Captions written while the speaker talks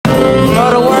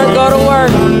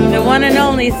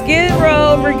the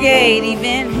Skidrow Brigade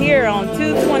event here on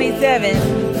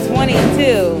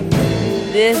 2/27/22.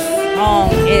 This song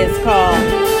is called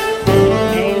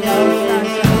Ain't No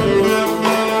Sunshine.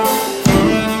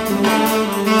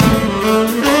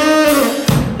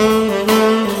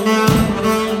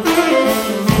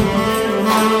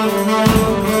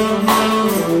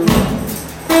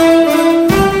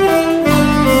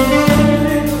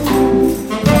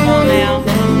 Come on now.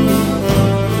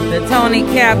 The Tony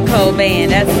Capco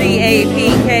Band. That's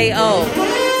CAPKO.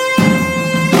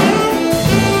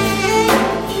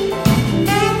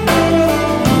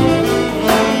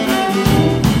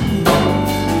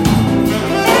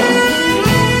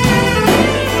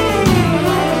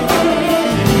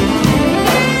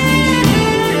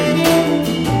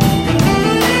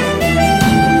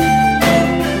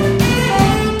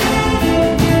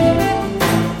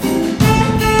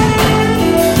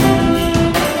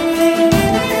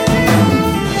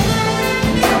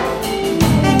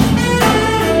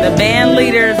 Band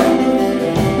leaders.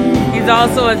 He's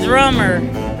also a drummer.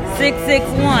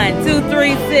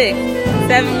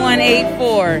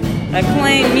 661-236-7184.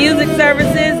 Acclaim Music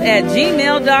Services at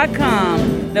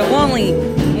gmail.com. The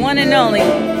one and only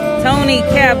Tony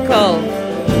Capco.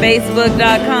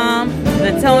 Facebook.com.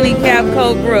 The Tony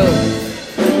Capco Group.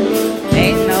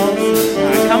 Ain't no.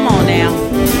 Come on now.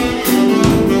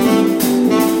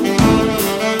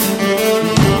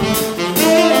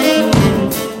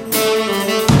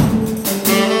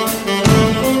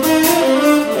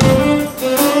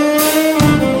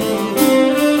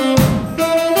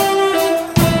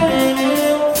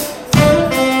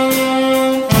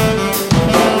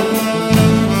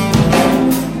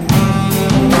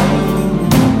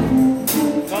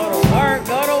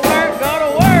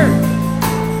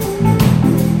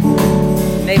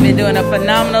 They've been doing a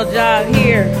phenomenal job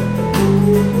here.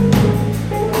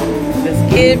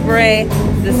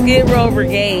 The Skidrow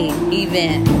Brigade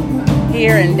event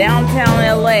here in downtown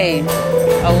LA.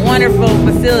 A wonderful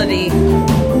facility.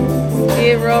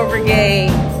 Skidrow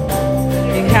Brigade.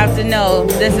 You have to know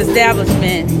this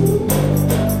establishment.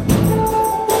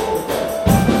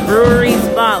 Brewery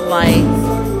Spotlights.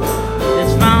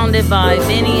 It's founded by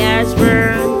Benny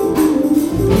Ashburn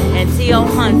and T.O.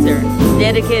 Hunter.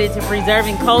 Dedicated to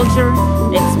preserving culture,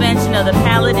 expansion of the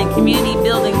palate, and community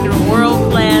building through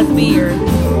world-class beer.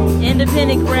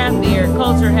 Independent craft beer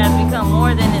culture has become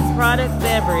more than its product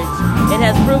beverage. It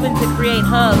has proven to create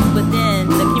hubs within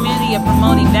the community of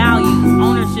promoting values,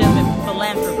 ownership, and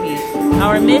philanthropy.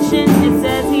 Our mission, it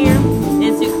says here,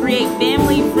 is to create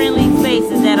family-friendly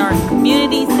spaces that are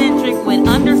community-centric with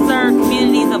underserved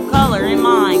communities of color in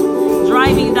mind,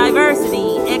 driving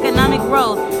diversity, economic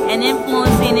growth, and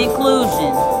influencing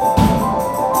inclusion.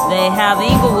 They have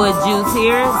Inglewood juice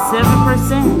here,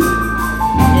 7%.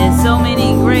 There's so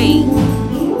many great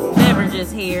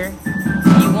beverages here.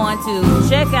 You want to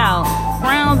check out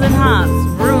Crowns and Hops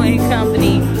Brewing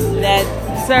Company that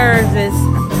serves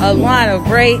a lot of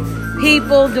great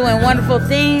people doing wonderful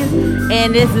things.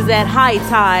 And this is at High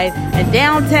Tide in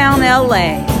downtown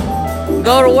LA.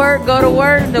 Go to work,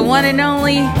 the one and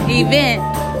only event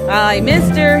by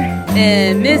Mr.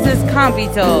 and Mrs.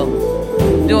 Compito,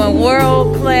 doing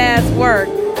world-class work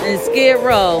in Skid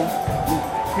Row.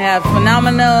 Have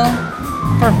phenomenal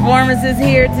performances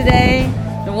here today.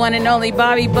 The one and only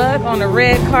Bobby Buck on the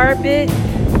red carpet.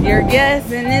 Your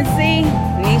guest in this seat,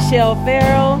 Nichelle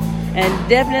Farrell, and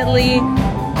definitely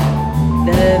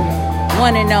the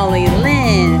one and only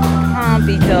Lynn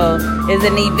Compito is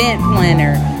an event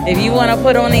planner. If you want to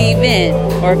put on an event,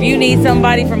 or if you need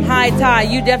somebody from High Tide,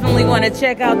 you definitely want to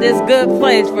check out this good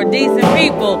place for decent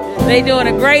people. They doing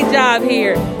a great job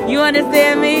here. You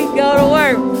understand me? Go to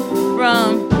work.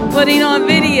 From putting on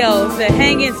videos to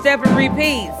hanging step and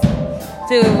repeats,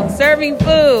 to serving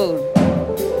food,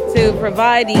 to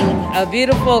providing a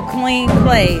beautiful, clean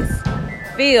place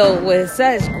filled with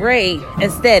such great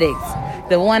aesthetics.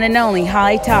 The one and only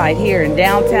High Tide here in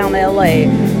downtown LA.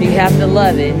 You have to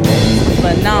love it.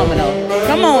 Phenomenal.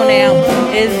 Come on now.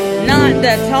 It's not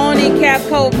the Tony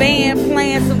Capco Band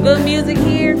playing some good music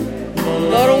here?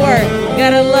 Go to work. You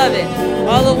gotta love it.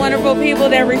 All the wonderful people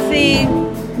that receive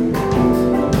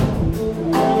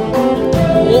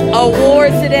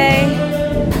awards today,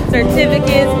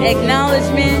 certificates,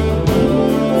 acknowledgement,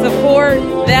 support,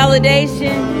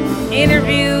 validation,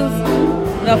 interviews.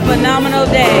 A phenomenal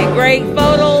day. Great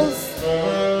photos.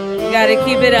 Gotta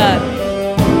keep it up.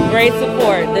 Great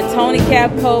support. The Tony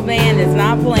Capco Band is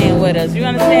not playing with us. You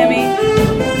understand me?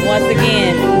 Once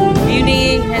again, if you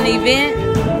need an event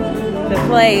to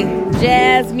play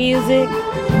jazz music,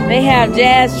 they have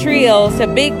jazz trios to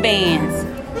big bands.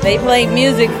 They played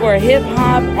music for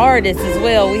hip-hop artists as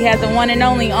well. We had the one and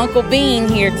only Uncle Bean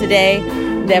here today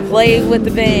that played with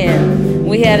the band.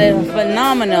 We had a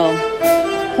phenomenal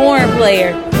horn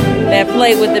player that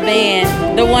played with the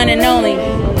band, the one and only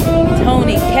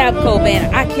Tony Capco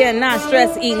Band. I cannot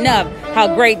stress enough how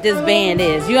great this band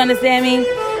is. You understand me?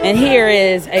 And here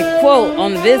is a quote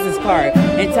on the business card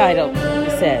entitled,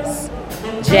 it says,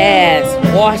 "Jazz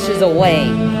washes away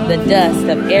the dust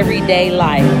of everyday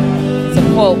life." It's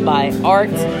a quote by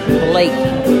Art Blake.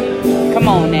 Come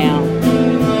on now.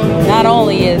 Not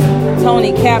only is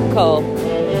Tony Capco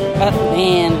a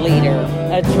band leader,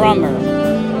 a drummer,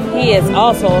 he is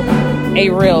also a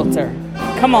realtor.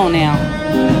 Come on now.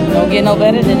 Don't get no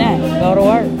better than that. Go to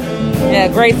work. Yeah,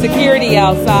 great security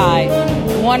outside.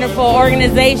 Wonderful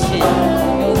organization.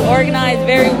 It was organized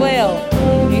very well.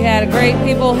 You had great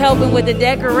people helping with the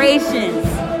decorations.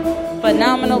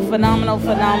 Phenomenal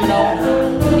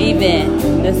event.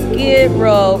 The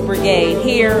Skidrow Brigade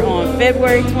here on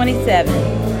February 27th,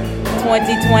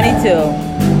 2022.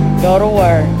 Go to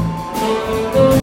work.